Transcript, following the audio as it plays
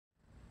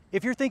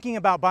If you're thinking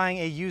about buying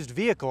a used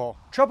vehicle,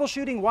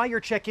 troubleshooting while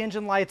your check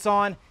engine light's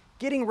on,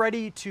 getting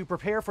ready to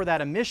prepare for that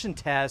emission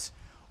test,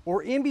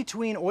 or in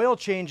between oil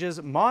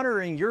changes,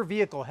 monitoring your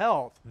vehicle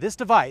health, this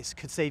device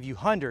could save you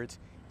hundreds,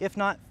 if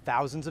not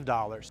thousands of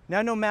dollars.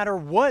 Now, no matter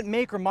what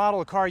make or model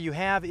of car you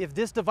have, if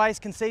this device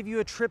can save you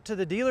a trip to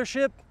the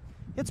dealership,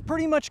 it's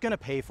pretty much gonna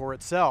pay for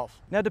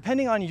itself. Now,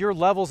 depending on your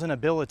levels and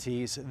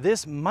abilities,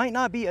 this might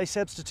not be a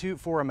substitute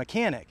for a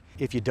mechanic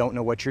if you don't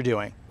know what you're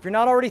doing. If you're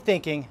not already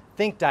thinking,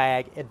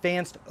 Thinkdiag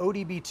Advanced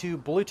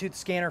ODBII Bluetooth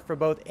Scanner for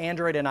both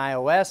Android and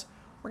iOS,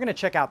 we're gonna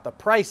check out the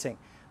pricing,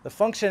 the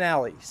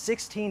functionality,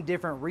 16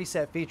 different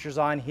reset features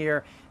on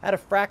here at a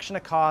fraction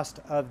of cost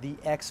of the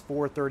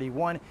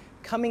X431,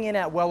 coming in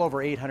at well over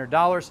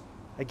 $800.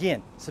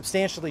 Again,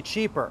 substantially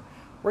cheaper.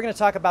 We're going to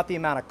talk about the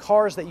amount of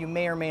cars that you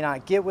may or may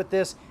not get with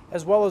this,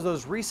 as well as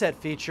those reset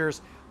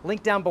features.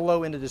 Link down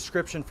below in the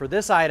description for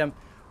this item.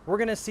 We're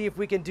going to see if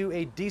we can do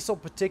a diesel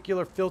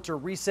particulate filter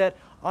reset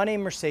on a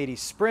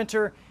Mercedes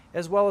Sprinter,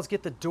 as well as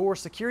get the door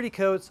security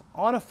codes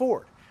on a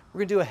Ford. We're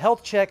going to do a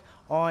health check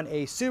on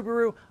a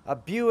Subaru, a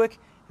Buick,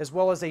 as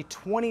well as a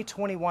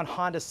 2021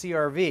 Honda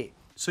CRV.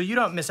 So you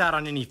don't miss out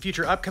on any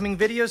future upcoming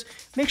videos,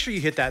 make sure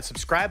you hit that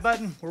subscribe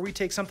button where we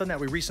take something that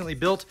we recently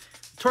built,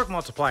 torque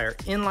multiplier,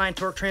 inline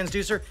torque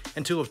transducer,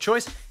 and tool of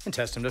choice, and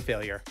test them to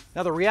failure.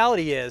 Now the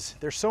reality is,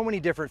 there's so many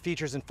different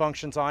features and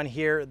functions on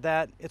here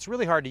that it's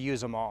really hard to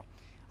use them all.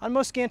 On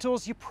most scan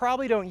tools, you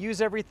probably don't use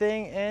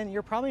everything, and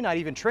you're probably not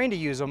even trained to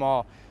use them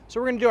all.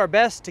 So we're gonna do our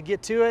best to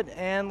get to it,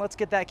 and let's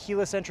get that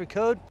keyless entry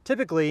code.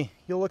 Typically,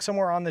 you'll look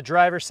somewhere on the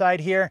driver's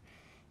side here,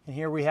 and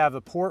here we have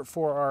a port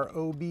for our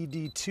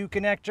OBD2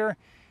 connector.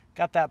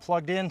 Got that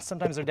plugged in.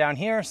 Sometimes they're down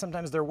here,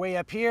 sometimes they're way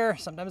up here,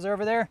 sometimes they're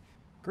over there.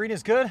 Green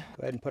is good.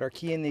 Go ahead and put our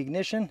key in the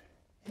ignition,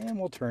 and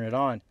we'll turn it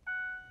on.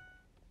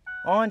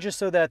 On just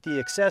so that the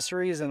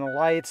accessories and the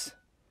lights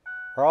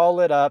are all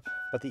lit up,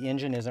 but the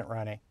engine isn't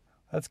running.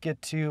 Let's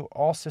get to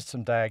all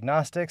system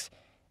diagnostics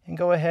and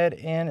go ahead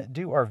and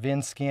do our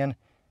VIN scan.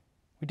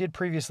 We did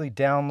previously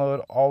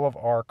download all of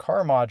our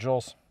car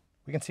modules.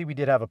 We can see we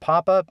did have a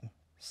pop-up.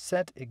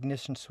 Set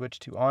ignition switch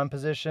to on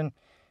position.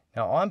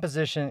 Now on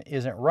position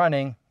isn't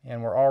running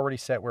and we're already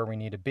set where we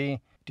need to be. You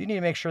do need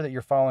to make sure that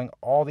you're following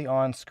all the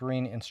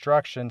on-screen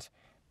instructions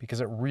because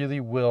it really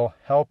will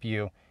help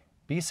you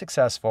be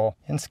successful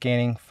in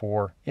scanning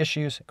for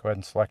issues. Go ahead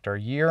and select our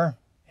year.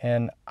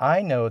 And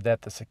I know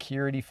that the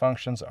security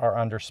functions are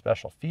under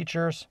special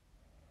features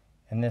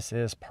and this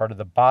is part of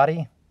the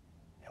body,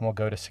 and we'll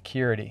go to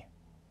security.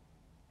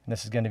 And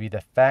this is going to be the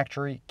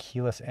factory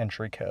keyless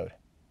entry code.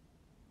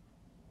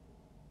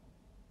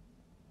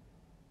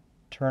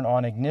 Turn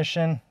on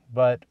ignition,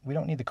 but we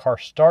don't need the car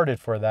started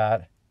for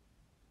that.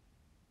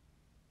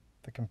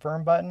 The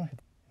confirm button.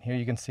 Here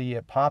you can see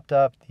it popped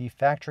up the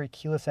factory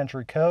keyless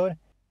entry code.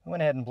 We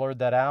went ahead and blurred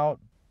that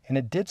out, and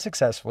it did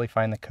successfully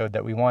find the code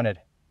that we wanted.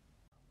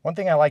 One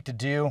thing I like to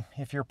do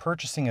if you're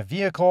purchasing a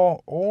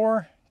vehicle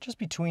or just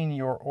between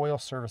your oil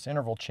service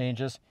interval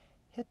changes,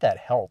 hit that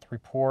health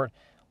report,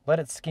 let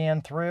it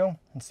scan through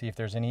and see if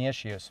there's any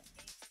issues.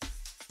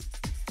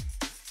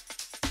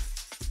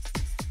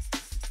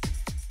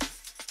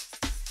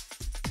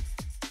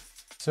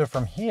 So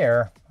from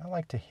here, I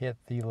like to hit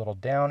the little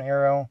down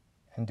arrow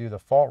and do the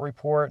fault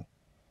report.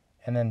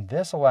 And then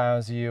this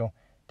allows you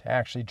to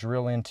actually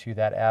drill into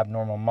that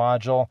abnormal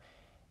module.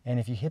 And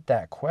if you hit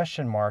that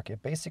question mark,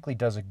 it basically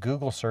does a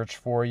Google search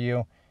for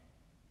you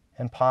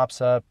and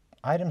pops up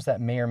items that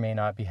may or may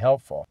not be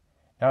helpful.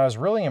 Now, I was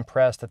really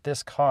impressed that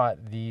this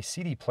caught the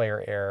CD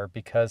player error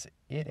because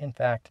it in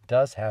fact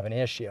does have an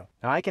issue.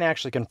 Now I can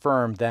actually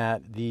confirm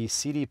that the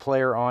CD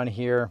player on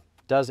here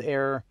does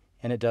error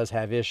and it does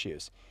have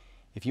issues.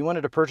 If you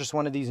wanted to purchase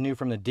one of these new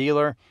from the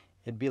dealer,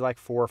 it'd be like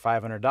 $400 or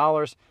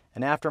 $500.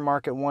 An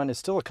aftermarket one is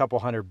still a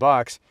couple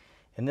 $100.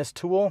 And this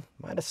tool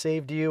might have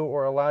saved you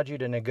or allowed you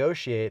to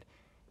negotiate,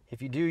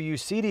 if you do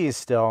use CDs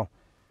still,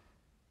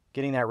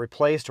 getting that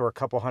replaced or a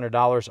couple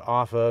 $100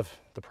 off of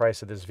the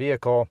price of this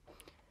vehicle.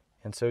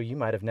 And so you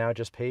might have now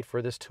just paid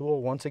for this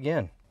tool once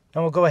again.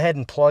 Now we'll go ahead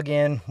and plug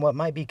in what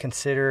might be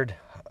considered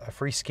a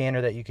free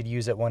scanner that you could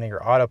use at one of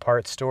your auto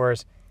parts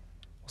stores.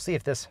 We'll see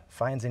if this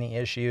finds any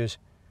issues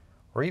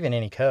or even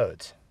any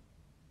codes.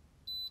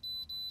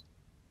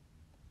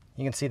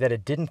 You can see that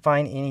it didn't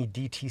find any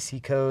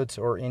DTC codes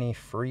or any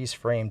freeze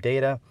frame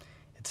data.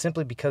 It's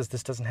simply because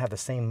this doesn't have the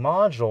same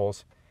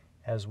modules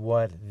as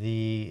what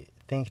the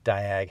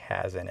Thinkdiag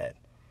has in it.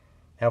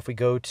 Now if we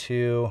go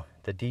to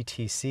the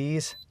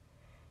DTCs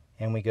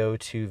and we go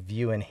to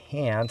View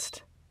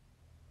Enhanced,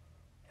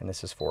 and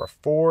this is for a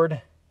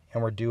Ford,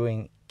 and we're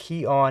doing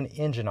key on,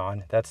 engine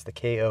on, that's the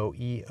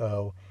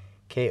KOEO,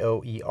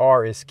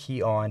 KOER is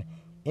key on,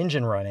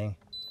 engine running,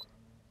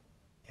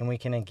 and we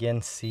can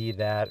again see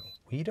that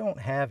we don't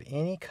have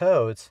any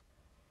codes,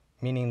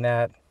 meaning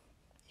that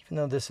even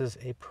though this is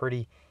a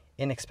pretty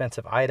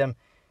inexpensive item,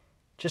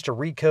 just to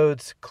read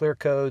codes, clear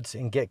codes,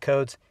 and get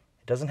codes,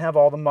 it doesn't have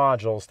all the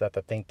modules that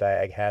the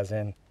Thinkdiag has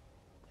in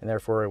and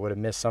therefore it would have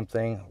missed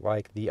something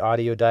like the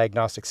audio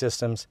diagnostic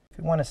systems. If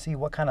we want to see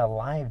what kind of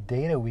live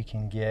data we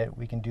can get,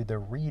 we can do the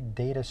read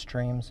data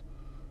streams.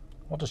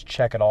 We'll just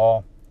check it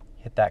all,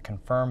 hit that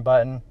confirm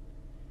button,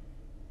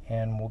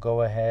 and we'll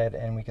go ahead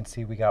and we can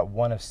see we got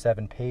 1 of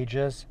 7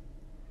 pages.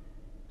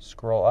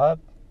 Scroll up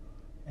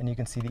and you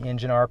can see the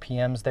engine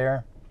RPMs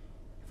there.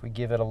 If we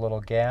give it a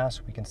little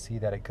gas, we can see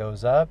that it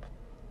goes up.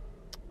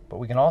 But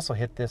we can also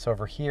hit this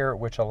over here,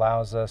 which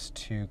allows us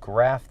to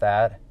graph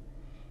that.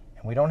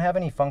 And we don't have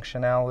any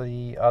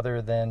functionality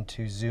other than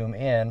to zoom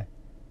in.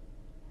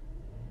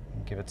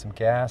 Give it some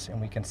gas and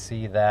we can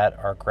see that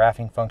our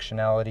graphing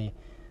functionality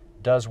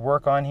does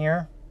work on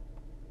here.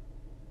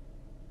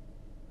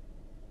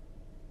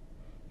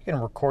 You can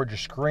record your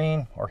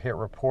screen or hit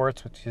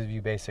reports, which gives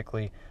you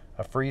basically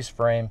a freeze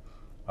frame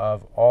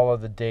of all of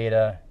the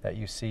data that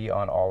you see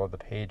on all of the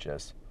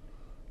pages.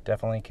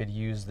 Definitely could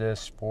use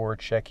this for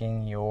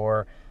checking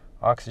your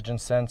oxygen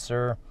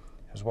sensor,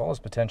 as well as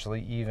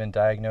potentially even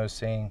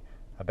diagnosing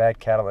a bad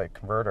catalytic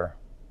converter.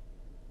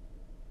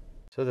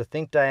 So the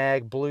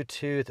Thinkdiag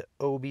Bluetooth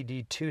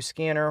OBD2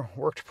 scanner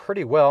worked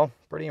pretty well.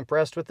 Pretty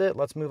impressed with it.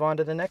 Let's move on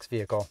to the next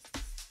vehicle.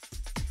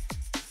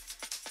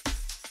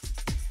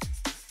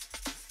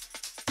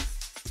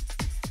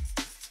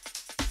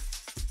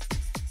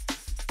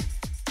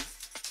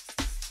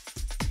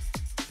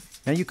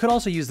 Now you could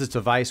also use this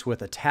device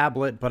with a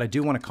tablet, but I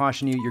do want to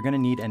caution you, you're going to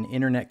need an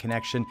internet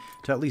connection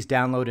to at least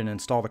download and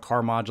install the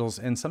car modules,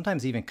 and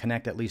sometimes even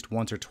connect at least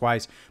once or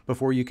twice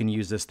before you can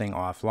use this thing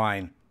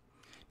offline.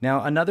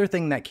 Now another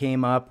thing that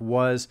came up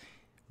was,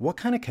 what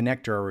kind of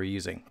connector are we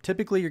using?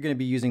 Typically you're going to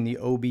be using the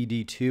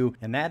OBD2,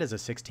 and that is a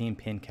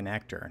 16-pin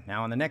connector.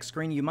 Now on the next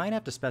screen you might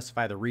have to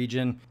specify the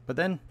region, but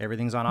then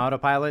everything's on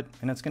autopilot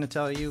and it's going to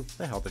tell you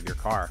the health of your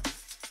car.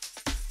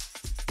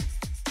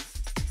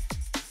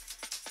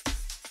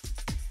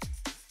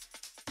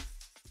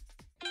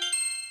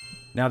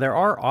 Now there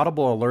are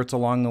audible alerts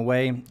along the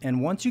way,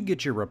 and once you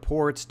get your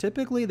reports,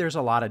 typically there's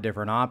a lot of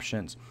different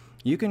options.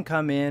 You can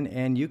come in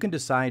and you can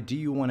decide, do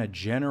you want to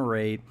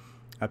generate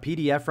a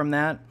PDF from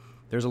that?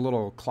 There's a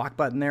little clock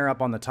button there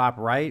up on the top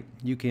right.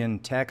 You can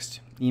text,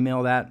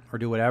 email that, or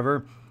do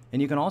whatever.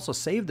 And you can also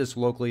save this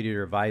locally to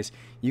your device.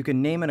 You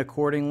can name it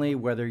accordingly,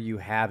 whether you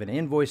have an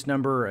invoice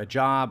number, a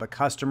job, a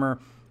customer,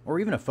 or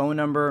even a phone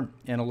number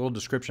and a little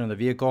description of the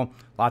vehicle.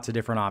 Lots of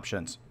different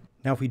options.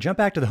 Now, if we jump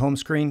back to the home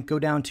screen, go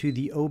down to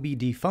the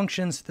OBD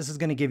functions, this is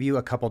going to give you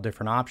a couple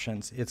different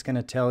options. It's going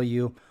to tell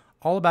you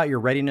all about your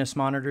readiness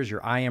monitors,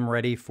 your I am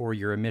ready for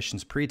your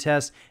emissions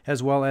pretest,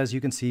 as well as you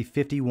can see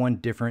 51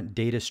 different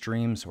data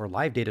streams or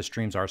live data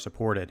streams are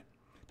supported.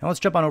 Now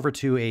let's jump on over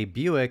to a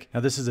Buick. Now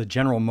this is a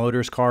General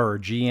Motors car or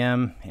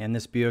GM, and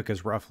this Buick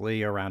is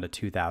roughly around a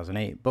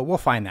 2008, but we'll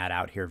find that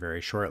out here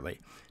very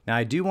shortly. Now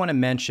I do want to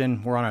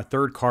mention, we're on our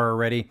third car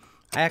already.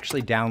 I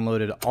actually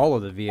downloaded all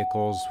of the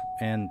vehicles,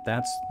 and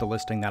that's the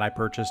listing that I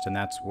purchased, and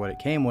that's what it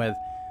came with.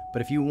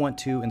 But if you want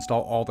to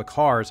install all the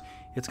cars,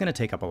 it's going to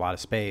take up a lot of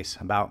space,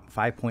 about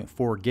 5.4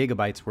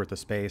 gigabytes worth of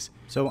space.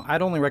 So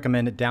I'd only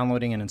recommend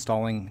downloading and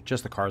installing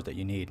just the cars that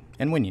you need,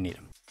 and when you need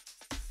them.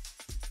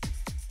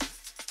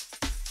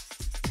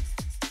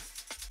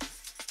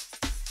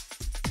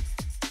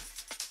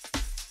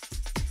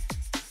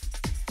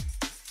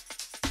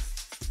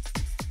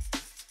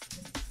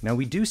 Now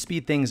we do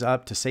speed things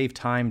up to save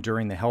time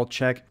during the health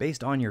check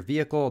based on your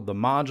vehicle, the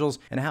modules,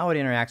 and how it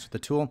interacts with the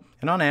tool.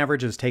 And on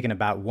average, it's taken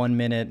about 1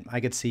 minute. I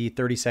could see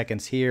 30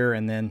 seconds here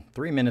and then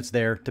 3 minutes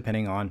there,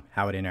 depending on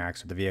how it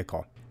interacts with the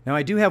vehicle. Now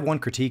I do have one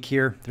critique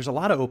here. There's a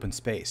lot of open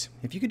space.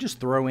 If you could just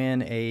throw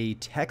in a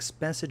text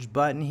message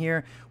button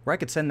here where I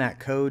could send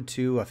that code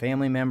to a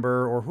family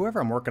member or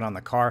whoever I'm working on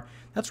the car,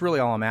 that's really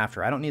all I'm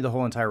after. I don't need the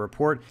whole entire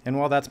report, and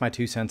well, that's my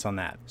 2 cents on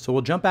that. So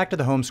we'll jump back to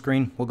the home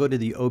screen, we'll go to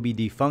the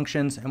OBD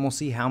functions, and we'll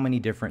see how many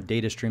different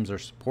data streams are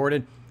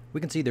supported.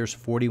 We can see there's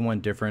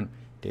 41 different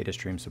data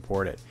streams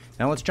supported.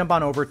 Now let's jump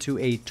on over to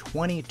a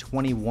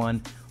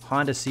 2021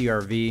 Honda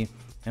CRV.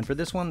 And for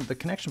this one, the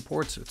connection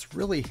ports, it's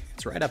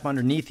right up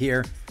underneath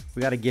here.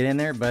 We got to get in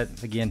there,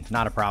 but again,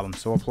 not a problem.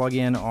 So we'll plug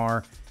in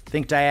our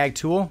Thinkdiag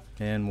tool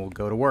and we'll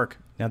go to work.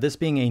 Now this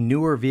being a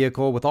newer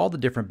vehicle with all the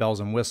different bells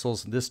and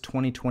whistles, this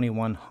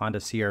 2021 Honda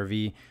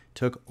CRV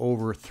took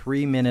over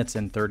 3 minutes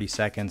and 30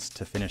 seconds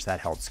to finish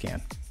that health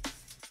scan.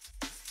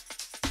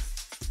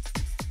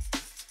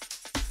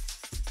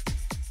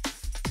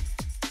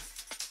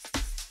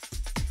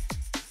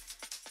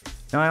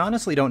 Now I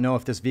honestly don't know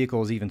if this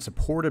vehicle is even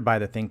supported by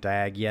the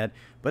Thinkdiag yet,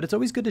 but it's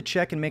always good to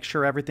check and make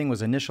sure everything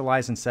was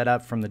initialized and set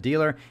up from the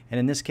dealer, and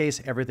in this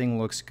case everything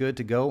looks good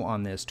to go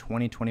on this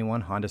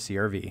 2021 Honda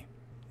CRV.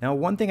 Now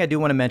one thing I do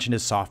want to mention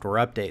is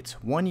software updates.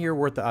 1 year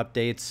worth of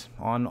updates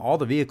on all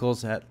the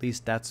vehicles, at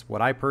least that's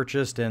what I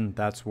purchased and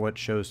that's what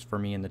shows for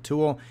me in the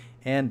tool.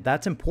 And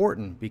that's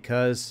important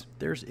because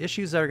there's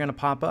issues that are going to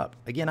pop up.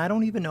 Again, I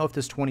don't even know if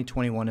this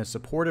 2021 is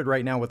supported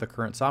right now with the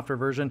current software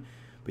version,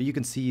 but you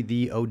can see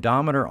the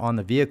odometer on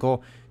the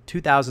vehicle,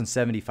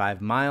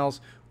 2,075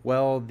 miles,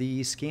 Well,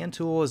 the scan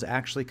tool is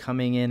actually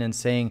coming in and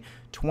saying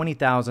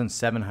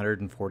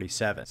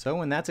 20,747.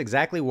 So, and that's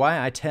exactly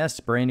why I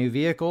test brand new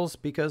vehicles,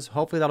 because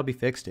hopefully that'll be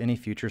fixed in a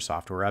future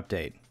software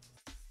update.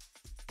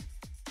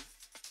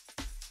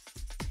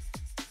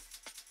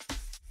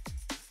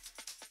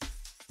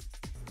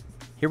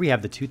 Here we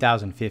have the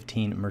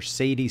 2015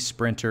 Mercedes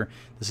Sprinter.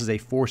 This is a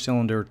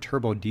 4-cylinder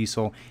turbo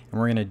diesel, and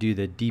we're going to do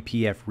the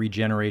DPF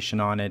regeneration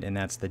on it, and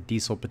that's the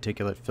diesel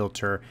particulate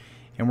filter.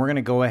 And we're going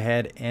to go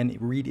ahead and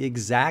read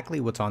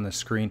exactly what's on the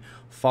screen,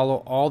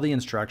 follow all the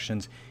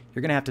instructions.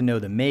 You're going to have to know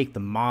the make,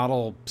 the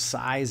model,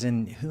 size,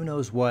 and who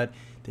knows what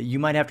that you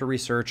might have to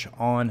research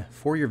on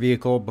for your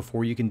vehicle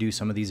before you can do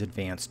some of these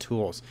advanced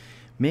tools.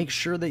 Make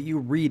sure that you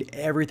read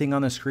everything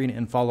on the screen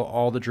and follow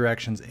all the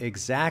directions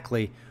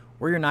exactly,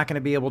 or you're not going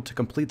to be able to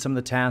complete some of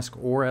the tasks,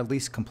 or at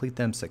least complete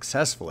them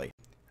successfully.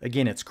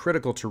 Again, it's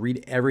critical to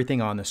read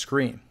everything on the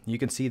screen. You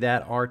can see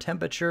that our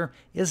temperature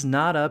is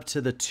not up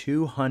to the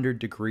 200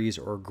 degrees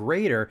or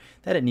greater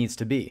that it needs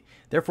to be.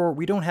 Therefore,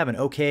 we don't have an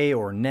OK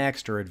or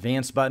next or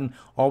advanced button.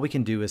 All we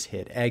can do is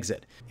hit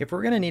exit. If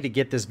we're going to need to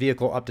get this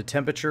vehicle up to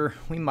temperature,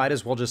 we might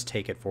as well just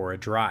take it for a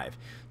drive.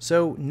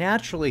 So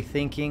naturally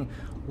thinking,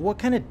 what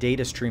kind of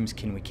data streams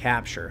can we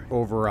capture?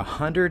 Over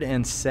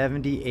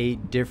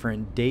 178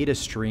 different data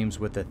streams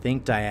with the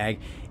Thinkdiag,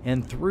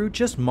 and through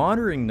just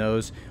monitoring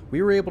those,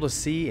 we were able to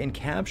see and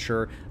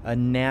capture a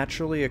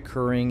naturally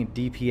occurring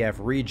DPF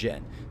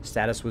regen.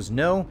 Status was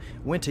no,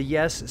 went to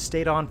yes,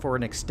 stayed on for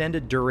an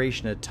extended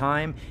duration of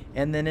time,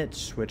 and then it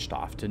switched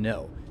off to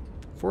no.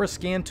 For a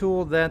scan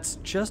tool that's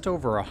just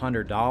over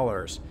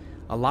 $100,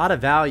 a lot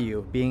of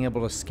value being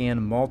able to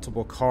scan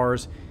multiple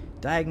cars,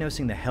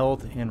 diagnosing the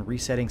health and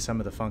resetting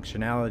some of the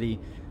functionality.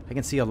 I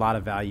can see a lot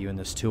of value in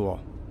this tool.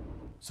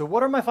 So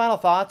what are my final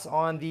thoughts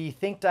on the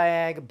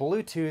Thinkdiag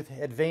Bluetooth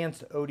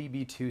Advanced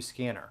ODBII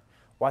scanner?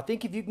 Well, I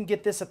think if you can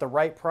get this at the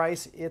right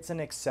price, it's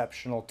an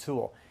exceptional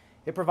tool.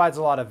 It provides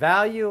a lot of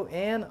value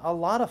and a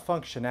lot of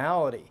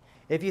functionality.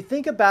 If you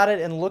think about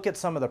it and look at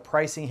some of the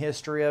pricing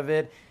history of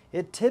it,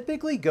 it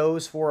typically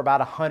goes for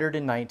about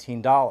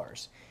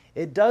 $119.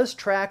 It does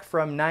track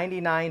from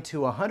 $99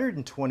 to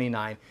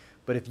 $129,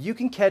 but if you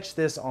can catch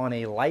this on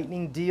a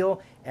lightning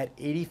deal at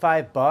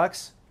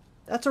 $85,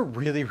 that's a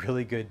really,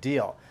 really good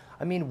deal.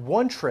 I mean,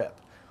 one trip,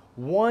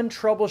 one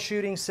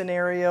troubleshooting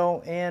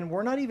scenario, and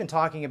we're not even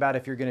talking about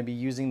if you're going to be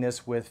using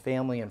this with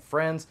family and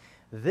friends.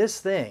 This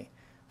thing,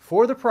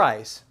 for the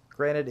price,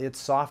 granted it's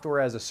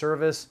software as a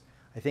service,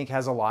 I think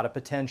has a lot of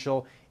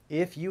potential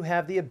if you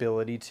have the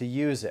ability to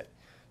use it.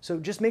 So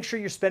just make sure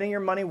you're spending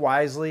your money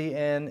wisely,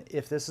 and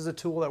if this is a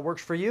tool that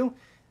works for you,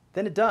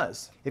 then it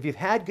does. If you've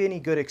had any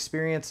good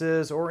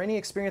experiences or any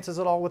experiences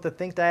at all with the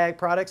Thinkdiag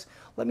products,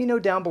 let me know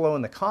down below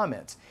in the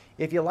comments.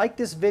 If you like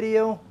this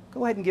video,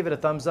 go ahead and give it a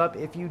thumbs up.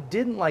 If you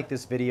didn't like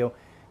this video,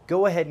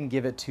 go ahead and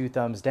give it 2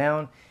 thumbs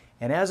down.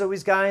 And as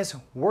always, guys,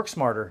 work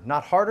smarter,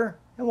 not harder,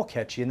 and we'll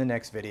catch you in the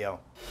next video.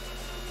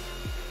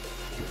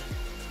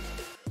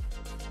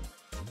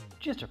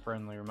 Just a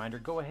friendly reminder,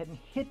 go ahead and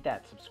hit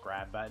that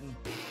subscribe button.